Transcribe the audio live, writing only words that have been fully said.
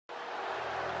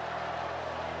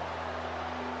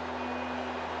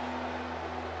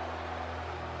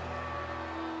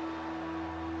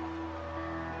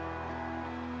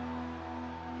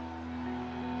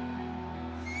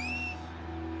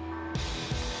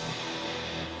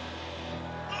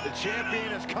The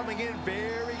champion is coming in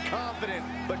very confident,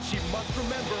 but she must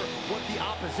remember what the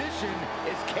opposition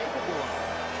is capable of.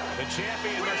 The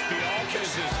champion must be all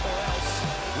business, or else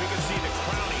we can see the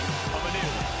crowning of a new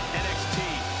NXT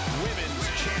Women's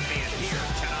Champion here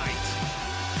tonight.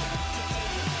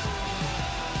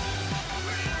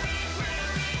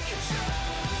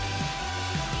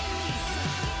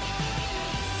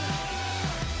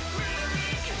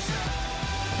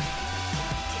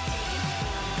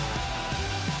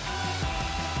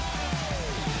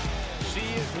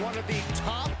 One of the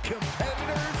top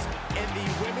competitors in the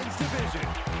women's division.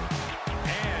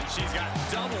 And she's got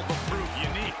double the proof you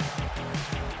need.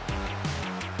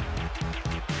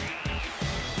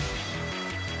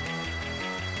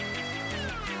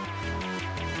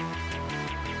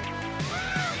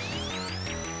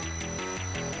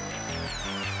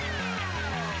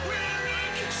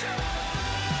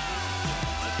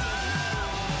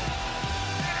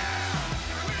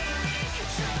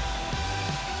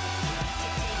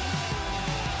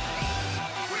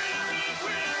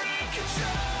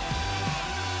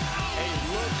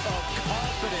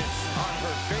 On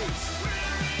her face.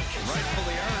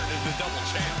 Rightfully earned as the double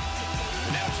champ.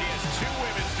 Now she has two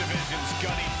women's divisions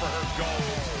gunning for her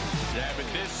gold. Yeah, but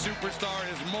this superstar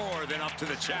is more than up to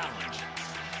the challenge.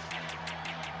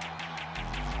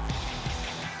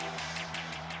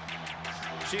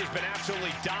 She has been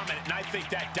absolutely dominant, and I think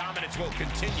that dominance will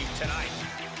continue tonight.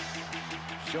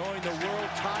 Showing the world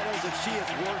titles that she has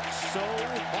worked so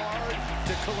hard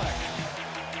to collect.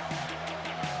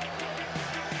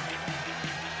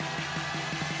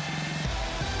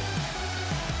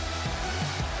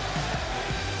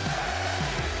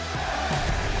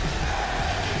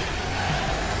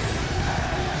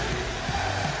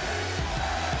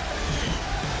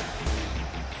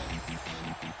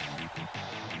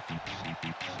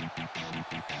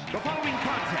 The following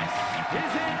contest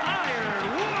is an Iron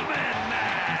Woman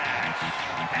match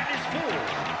and is for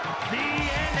the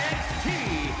NXT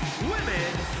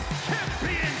Women's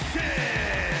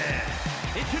Championship.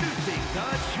 Introducing the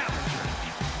challenger.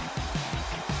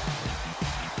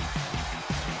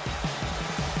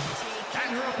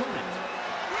 And her opponent.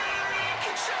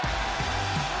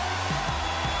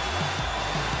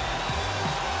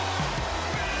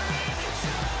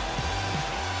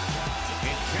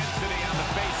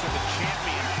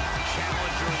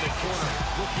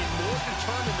 Looking more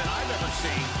determined than I've ever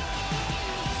seen.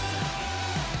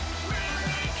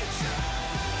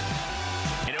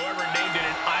 And whoever named it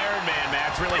an Iron Man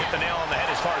match really hit the nail on the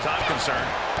head as far as I'm concerned.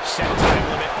 Set time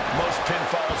limit, most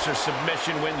pinfalls or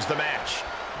submission wins the match.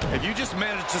 If you just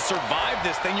manage to survive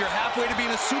this, then you're halfway to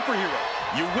being a superhero.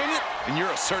 You win it, and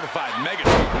you're a certified mega.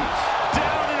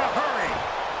 Down in a hurry.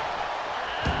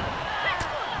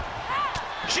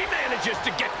 She manages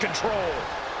to get control.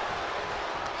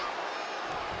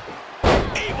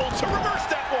 Able to reverse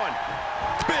that one.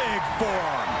 Big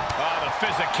forearm. Oh, the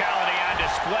physicality on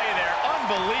display there.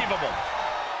 Unbelievable.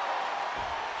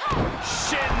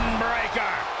 Shin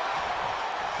breaker.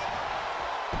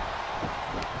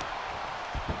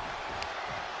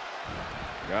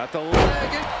 Got the leg.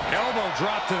 Elbow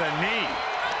drop to the knee.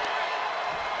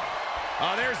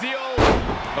 Oh, there's the old.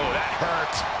 Oh, that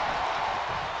hurt.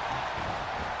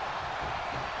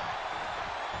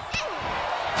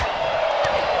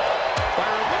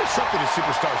 Something a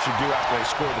superstar should do after they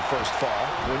score the first fall.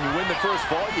 When you win the first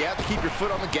fall, you have to keep your foot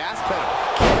on the gas pedal.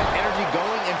 Keep that energy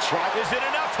going and try. Is it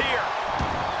enough here?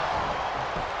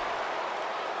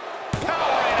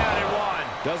 Powering out at one.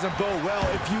 Doesn't bode well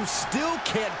if you still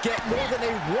can't get more than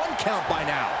a 1 count by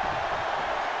now.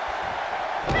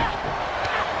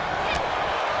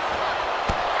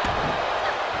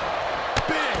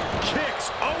 Big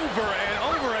kicks over and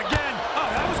over again. Oh,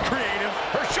 that was creative.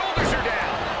 Her shoulders are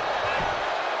down.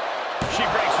 She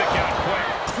breaks the count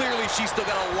quick. Clearly, she's still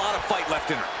got a lot of fight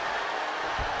left in her.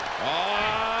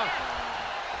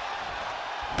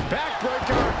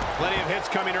 Backbreaker. Plenty of hits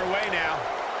coming her way now.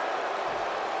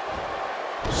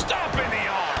 Stomping the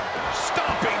arm.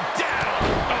 Stomping down.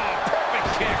 Oh,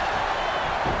 perfect kick.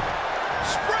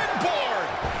 Springboard.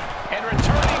 And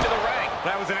returning to the ring.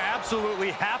 That was an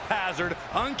absolutely haphazard,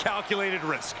 uncalculated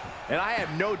risk. And I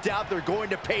have no doubt they're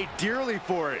going to pay dearly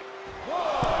for it.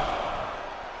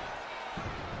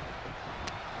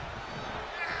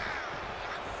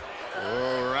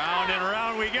 Oh, round and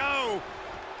round we go.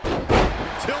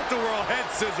 Tilt-a-whirl head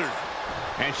scissors.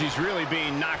 And she's really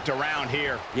being knocked around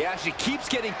here. Yeah, she keeps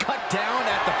getting cut down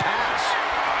at the pass.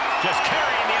 Just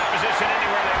carrying the opposition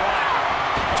anywhere they want.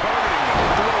 Targeting the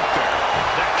throat there.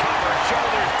 The cover,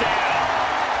 shoulders down.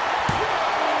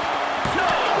 No,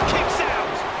 kicks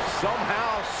out.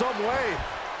 Somehow, some way.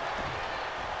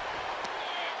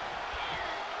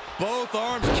 both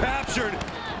arms captured,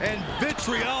 and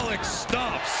vitriolic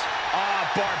stomps.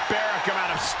 Barbaric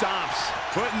amount of stomps.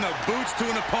 Putting the boots to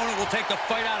an opponent will take the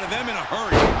fight out of them in a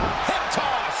hurry. Hip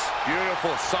toss.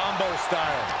 Beautiful Sambo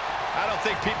style. I don't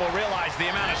think people realize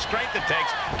the amount of strength it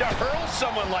takes to hurl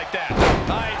someone like that.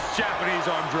 Nice Japanese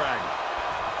arm drag.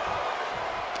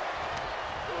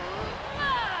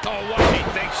 Oh, what? She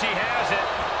thinks she has it.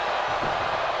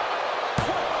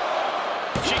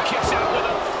 She kicks out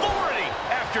with authority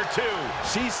after two.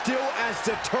 She's still as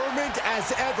determined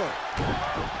as ever.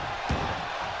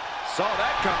 Saw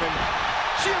that coming.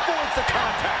 She avoids the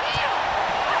contact.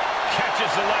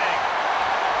 Catches the leg.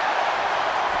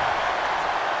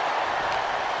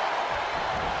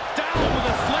 Down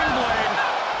with a sling blade.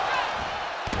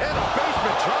 And a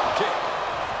basement drop kick.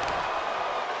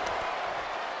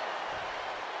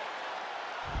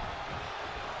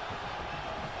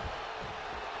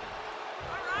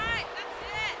 All right, that's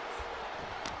it.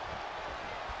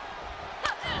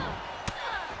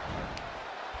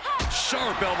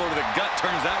 Sharp elbow to the gut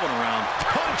turns that one around.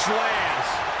 Punch lands.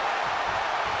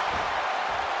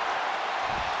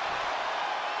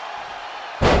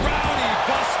 Rowdy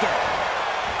buster.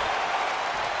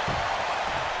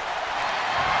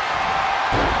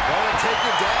 Gonna take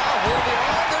it down. Hold it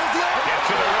on. There's the arm. Get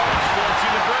to the ropes,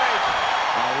 forcing the break.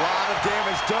 A lot of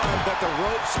damage done, but the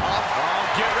rope's off. Oh,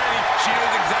 get ready. She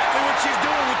knows exactly what she's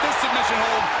doing with this submission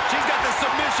hold. She's got the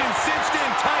submission cinched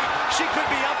in tight. She could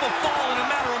be up or fall in a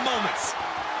matter of moments.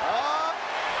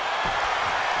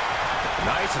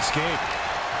 Nice escape.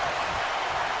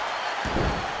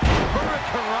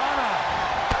 Hurricanrana.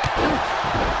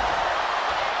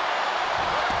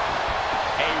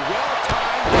 A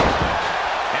well-timed punch.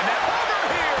 And then over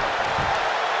here.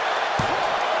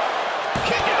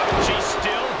 Kick out. She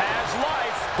still has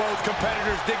life. Both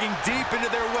competitors digging deep into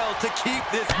their well to keep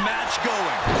this match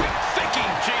going. Quick thinking.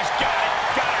 She's got it.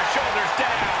 Got her shoulders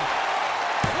down.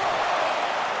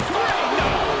 Oh,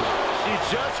 no. She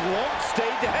just won't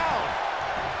stay down.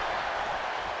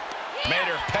 Made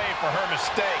her pay for her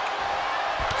mistake.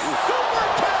 Super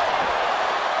kick.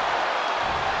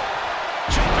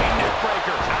 Jumping neck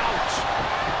breaker. Ouch.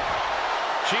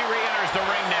 She re-enters the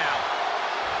ring now.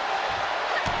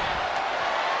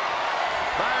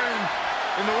 Byron,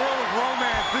 in the world of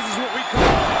romance, this is what we call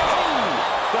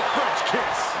The French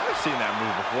kiss. I've seen that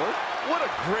move before. What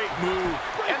a great move.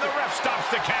 And the ref stops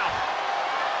the count.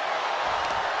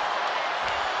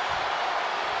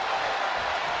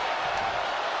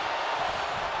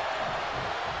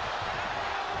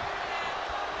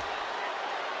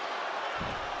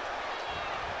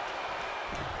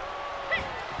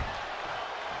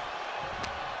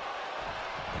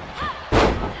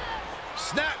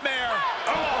 Snapmare.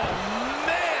 Oh,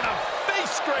 man, a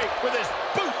face scrape with his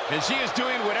boot. And she is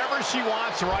doing whatever she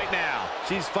wants right now.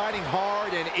 She's fighting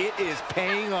hard, and it is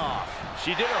paying off.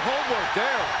 She did her homework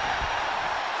there.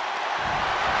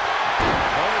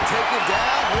 Gonna take it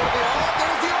down. Hold it on.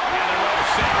 There's the arm. And the rope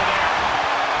center there.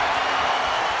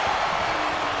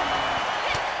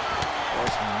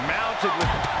 Was mounted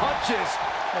with punches.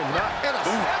 And the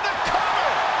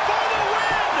cover for the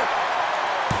win.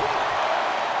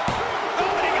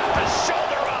 Oh, and he got the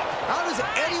shoulder up. How does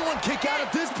anyone kick out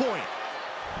at this point?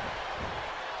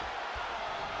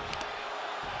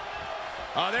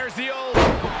 Oh, there's the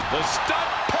stump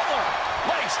puller.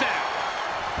 Leg snap.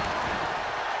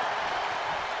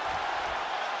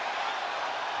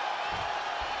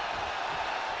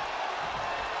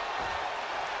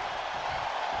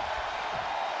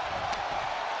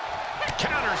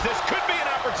 Counters. This could be an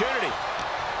opportunity.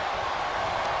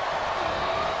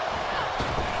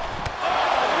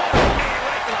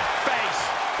 Right to the face.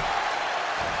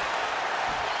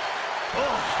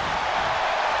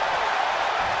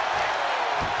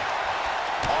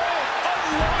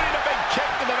 Unloading a big kick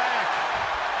to the back.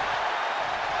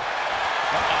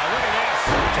 Look at this.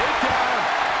 Takedown.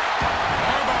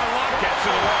 Armbar lock. Gets to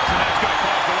the ropes, and that's going to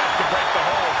cause the ref to break the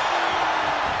hold.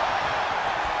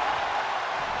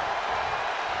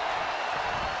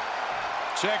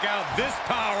 Check out this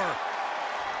power.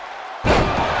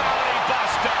 Body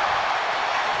buster.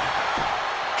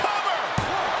 Cover.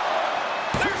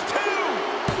 There's two.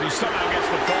 He somehow gets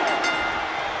the fall.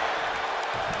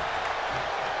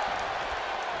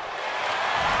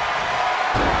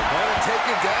 Gonna take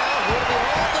it down. Hold it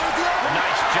on. There's the arm.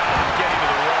 Nice job getting to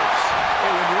the ropes.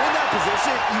 Hey, when you're in that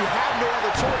position, you have no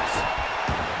other choice.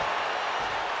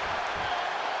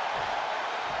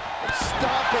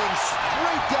 Stomping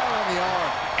straight down on the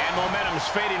arm. And momentum's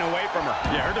fading away from her.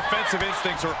 Yeah, her defensive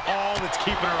instincts are all that's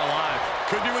keeping her alive.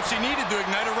 Could be what she needed to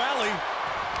ignite a rally.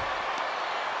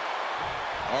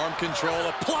 Arm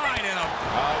control applied in him.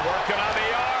 Working on the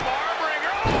arm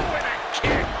wringer. Oh, and a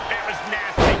kick. That was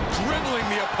nasty. Dribbling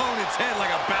the opponent's head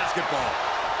like a basketball.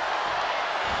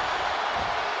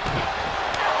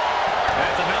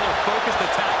 That's another focused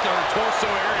attack to her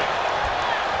torso area.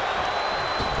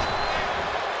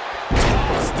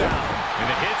 Tossed down. And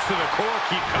the hits to the core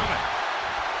keep coming.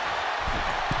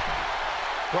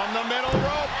 From the middle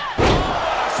rope. Oh,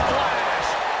 what a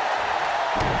splash.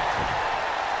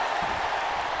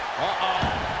 Uh-oh.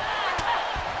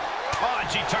 Oh, and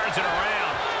she turns it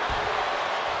around.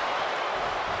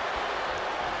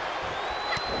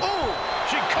 Oh,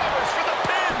 she covers for the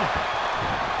pin.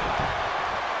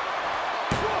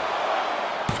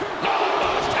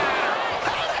 Almost had her.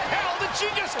 How the hell did she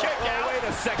just kick out? Wait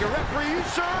a second. Referee, you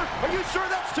sure? Are you sure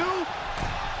that's two? Ooh.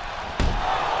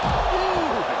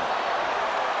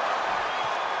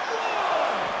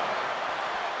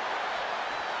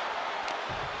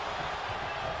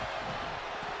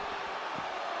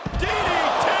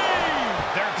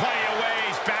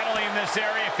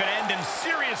 Area could end in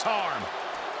serious harm.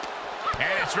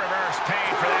 And it's reverse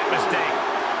pain for that mistake.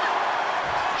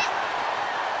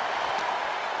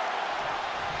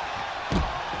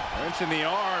 Wrench in the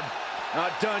arm.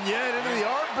 Not done yet. Into the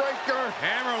arm breaker.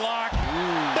 Hammerlock.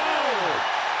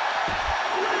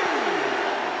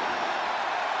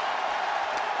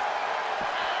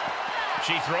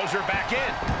 She throws her back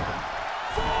in.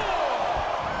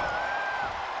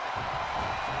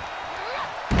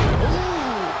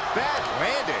 Bad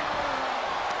landing.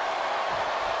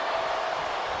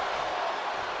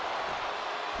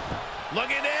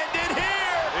 Looking to end it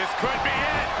here. This could be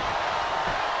it.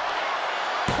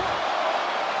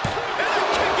 And a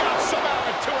kick out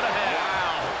somehow at 2.5.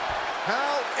 Wow.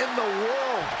 How in the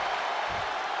world?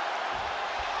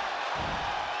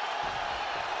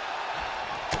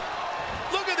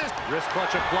 Look at this. Wrist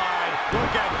clutch applied.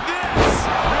 Look at this.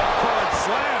 Ripcord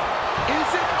slam.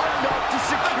 Is it enough to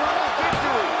secure a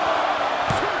victory?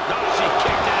 No, she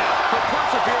kicked out. Her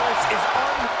perseverance is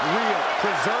unreal.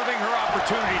 Preserving her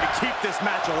opportunity to keep this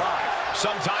match alive.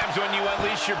 Sometimes when you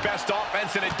unleash your best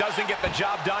offense and it doesn't get the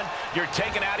job done, you're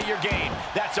taken out of your game.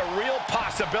 That's a real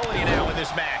possibility now in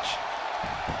this match.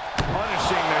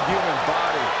 Punishing the human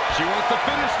body. She wants to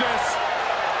finish this.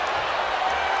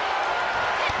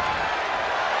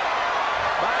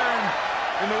 Byron,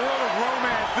 in the world of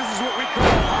romance, this is what we call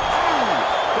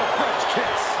the French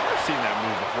kiss. I've seen that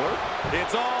move before.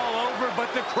 It's all over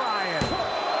but the crying.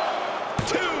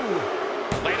 2.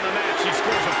 Late in the match, she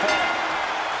scores a fall.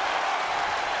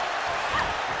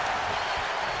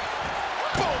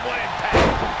 Boom, what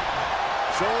impact.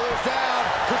 Shoulders down.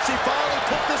 Could she finally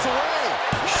put this away?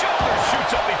 Shoulder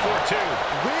shoots up before 2.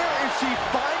 Where is she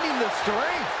finding the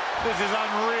strength? This is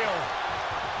unreal.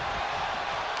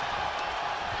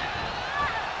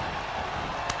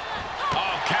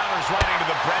 Oh, counters right into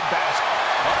the breadbasket.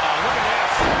 Uh-oh, look at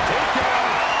this.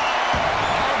 Takedown.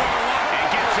 And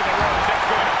gets to the ropes. That's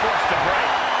going to force the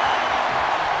break.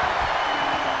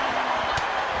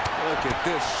 Look at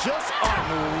this. Just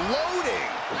unloading.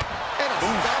 And a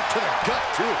stop to the gut,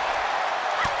 too.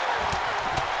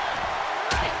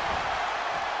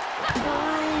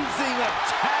 Bruising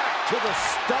attack to the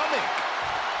stomach.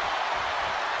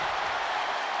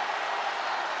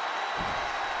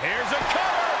 Here's a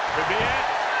cover. Could be it.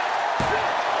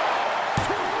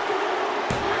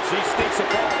 She sneaks a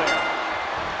ball there.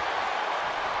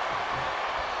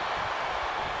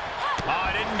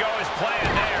 Oh, it didn't go as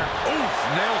planned there. Oof,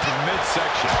 nails the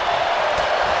midsection.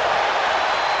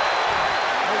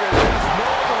 Look at this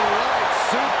Northern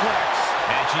Lights suplex.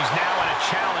 And she's now in a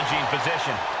challenging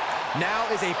position. Now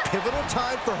is a pivotal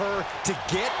time for her to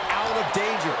get out of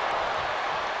danger.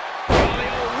 Oh, the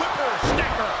old whipper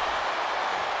sticker.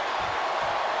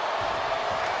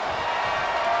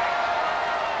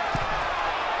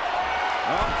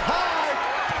 Up high.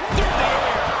 Through the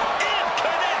air. And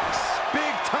connects.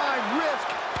 Big time risk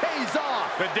pays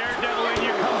off. The daredevil in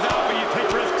you comes out when you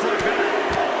take risks like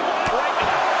that. Right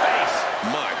in the face.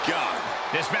 My God.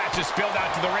 This match is spilled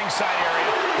out to the ringside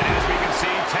area. And as we can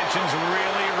see, tension's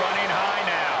really running high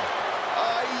now.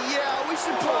 Yeah, we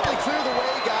should probably clear the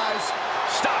way, guys.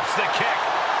 Stops the kick.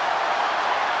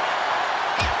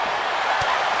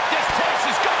 This place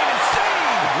is going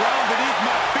insane. The ground beneath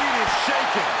my feet is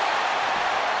shaking.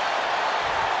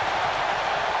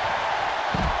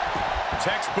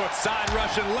 Textbook side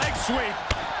Russian leg sweep.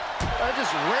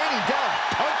 Just raining down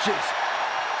punches.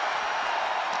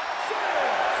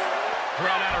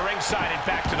 Thrown out of ringside and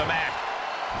back to the mat.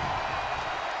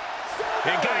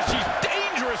 And guys, she's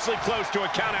dangerously close to a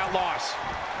count-out loss.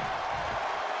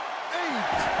 8.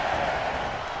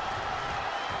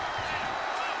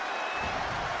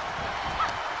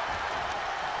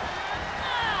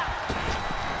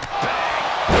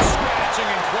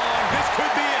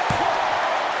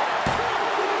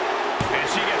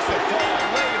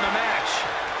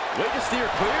 Way to steer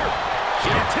clear. She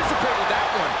anticipated that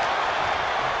one.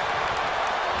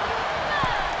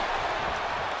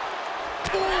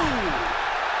 Ooh.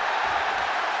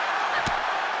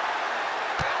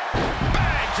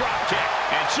 Bang drop kick.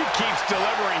 And she keeps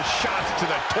delivering shots to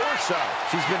the torso.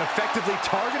 She's been effectively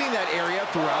targeting that area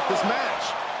throughout this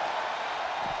match.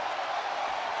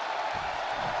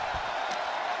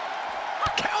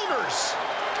 Counters.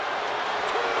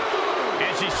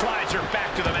 And she slides her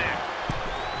back to the mat.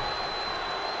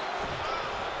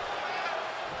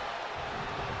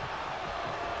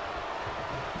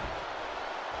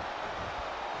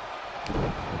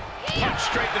 Punch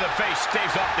straight to the face,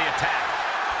 staves off the attack.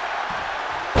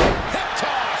 Hip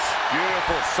toss.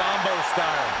 Beautiful Sambo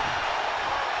style.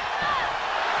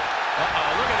 Uh-oh,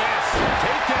 look at this.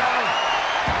 Takedown.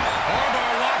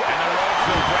 Armbar lock. And the ropes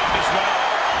will break as well.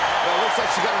 Well, it looks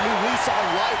like she got a new lease on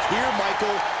life here,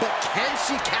 Michael. But can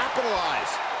she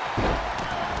capitalize?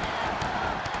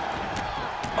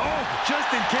 Oh, just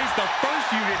in case the first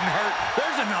few didn't hurt,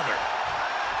 there's another.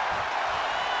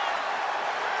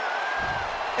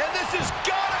 And this has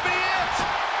got to be it.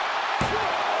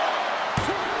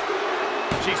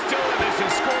 She's still in this and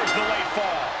scores the late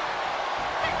fall.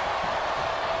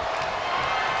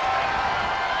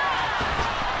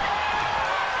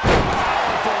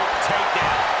 Powerful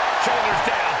takedown. Shoulders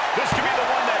down. This could be the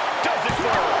one that does it for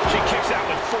her. She kicks out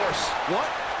with force. What?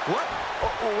 What?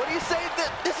 What do you say?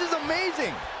 This is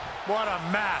amazing. What a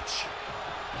match.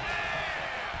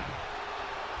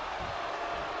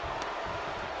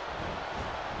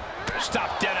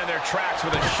 Stop dead in their tracks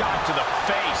with a shot to the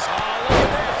face. Oh, look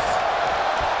at this.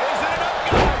 Is it enough,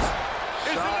 guys?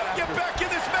 Is it enough to get back in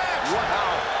this match?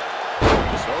 Wow.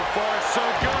 So far, so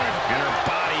good. And her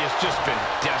body has just been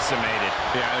decimated.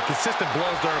 Yeah, the consistent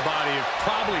blows to her body have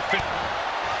probably fit.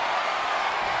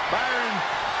 Byron,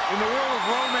 in the world of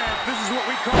romance, this is what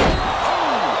we call,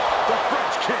 oh, the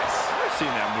French kiss. I've seen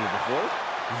that move before.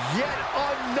 Yet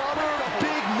another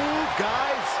big move,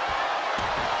 guys.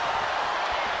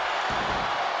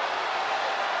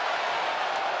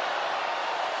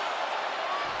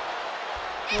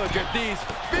 Look at these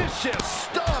vicious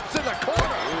stomps in the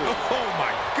corner. Oh,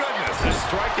 my goodness. Just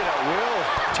striking at will.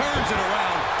 Turns it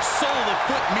around. Sole of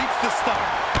foot meets the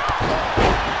stomach.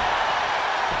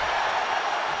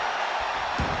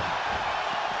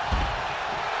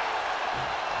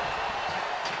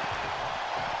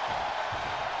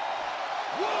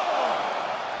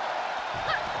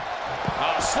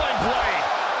 Sling blade.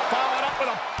 Followed up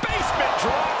with a basement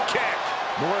drop kick.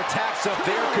 More attacks up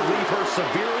there could leave her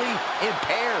severely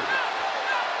impaired.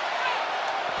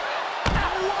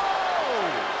 Whoa!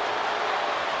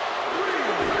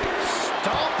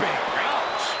 Stomping.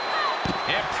 Ouch.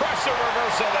 Impressive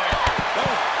reversal there.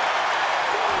 Oh.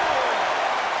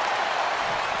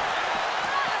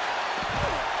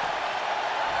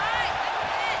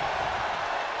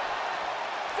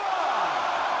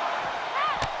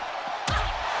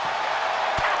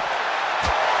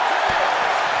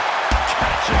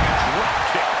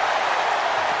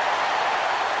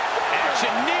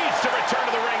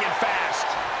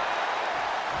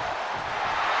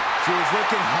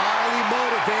 Looking highly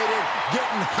motivated,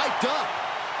 getting hyped up.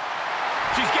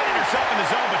 She's getting herself in the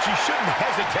zone, but she shouldn't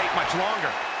hesitate much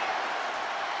longer.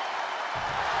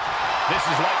 This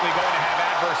is likely going to have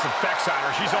adverse effects on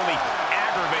her. She's only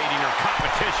aggravating her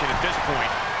competition at this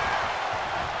point.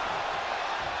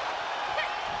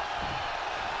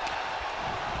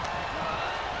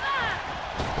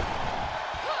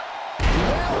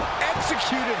 Well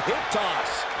executed hip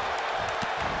toss.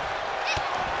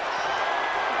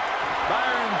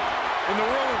 Byron, in the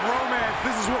world of romance,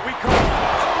 this is what we call,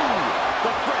 oh,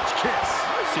 the French kiss.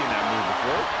 I've seen that move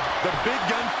before. The big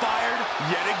gun fired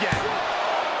yet again.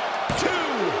 2.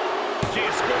 She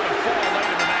has scored a fall late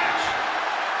in the match.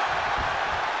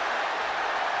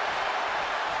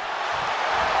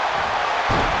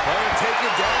 And take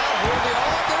it down.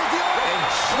 There's the arm. And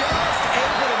just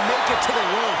able to make it to the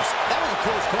ropes. That was a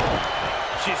close call.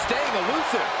 She's staying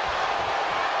elusive.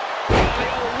 The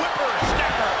old whipper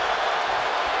snapper.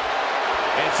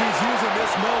 And she's using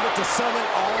this moment to summon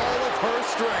all of her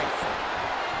strength.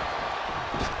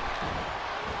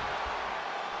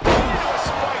 A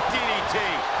spike DDT.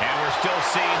 And we're still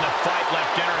seeing the fight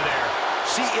left in her there.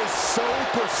 She is so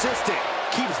persistent.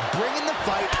 Keeps bringing the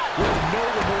fight with no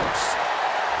remorse.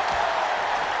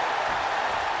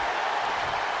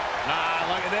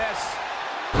 Look at this.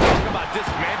 Talk about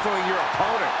dismantling your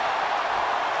opponent.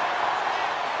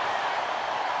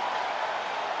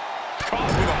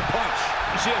 Caught with a punch.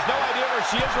 She has no idea where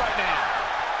she is right now.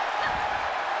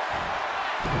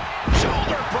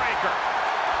 Shoulder breaker.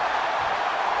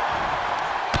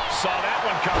 that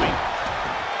one coming.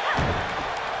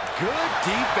 Good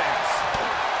defense.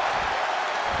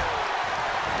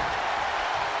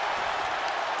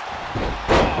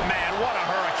 Oh, man, what a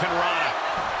hurricane rana.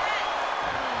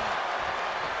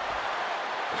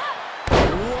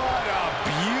 What a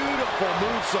beautiful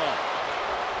moonsault.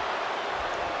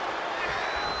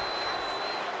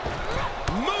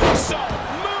 Moonsault!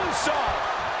 Moonsault!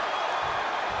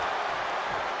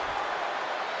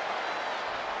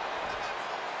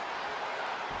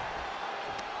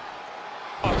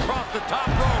 Across the top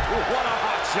rope. What a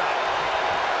hot shot.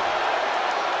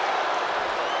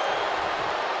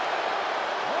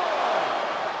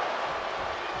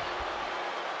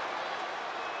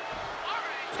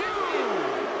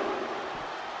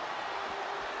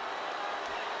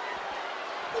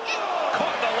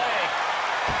 Caught the leg.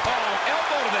 Oh,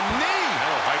 elbow to the knee.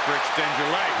 That'll hyperextend your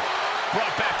leg.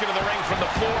 Brought back into the ring from the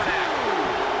floor now.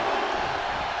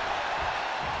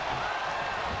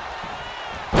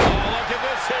 Look at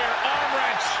this here, arm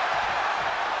wrench.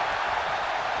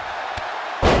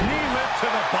 Knee lift to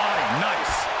the body,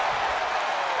 nice.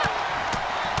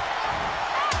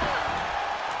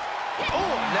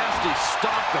 Oh, nasty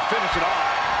stop to finish it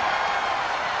off.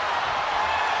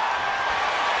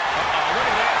 Look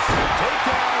at this,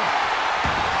 takedown.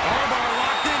 Armbar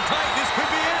locked in tight, this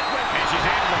could be it. And she's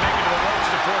able to make it to the ropes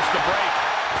to force the break.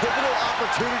 Pivotal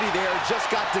opportunity there, just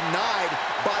got denied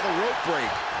by the rope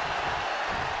break.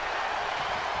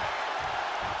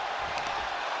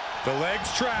 The leg's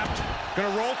trapped,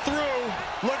 gonna roll through,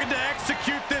 looking to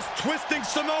execute this twisting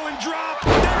Samoan drop.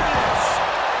 There it is!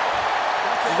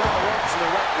 The well works and the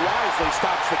rep wisely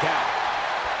stops the count.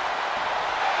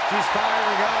 She's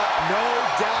firing up, no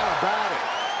doubt about it.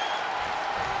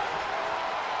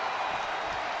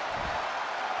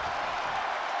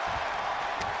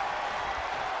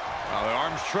 Well, the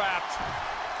arm's trapped.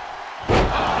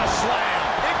 Oh, slam.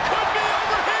 It could be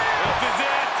over here. This is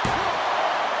it.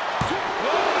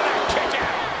 Oh, that kick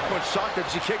out. I'm shocked that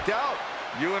she kicked out.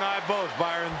 You and I both,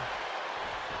 Byron.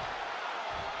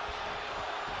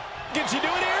 Can she do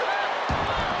it here?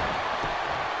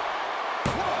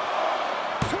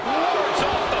 Lowers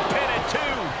off the pin at 2.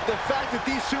 The fact that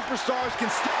these superstars can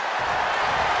still...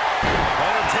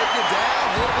 Let her take it down.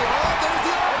 Here we are. There's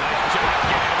the arm. Nice job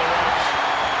getting the ropes.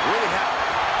 Really happy.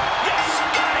 Yes,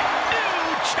 got it.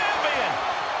 New champion.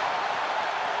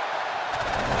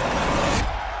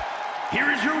 Here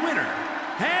is your winner,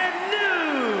 and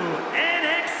new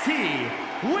NXT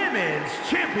Women's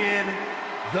Champion,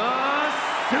 the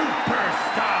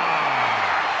Superstar.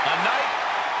 A night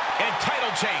and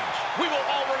title change we will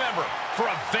all remember for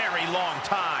a very long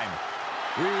time.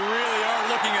 We really are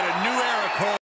looking at a new era, Cole.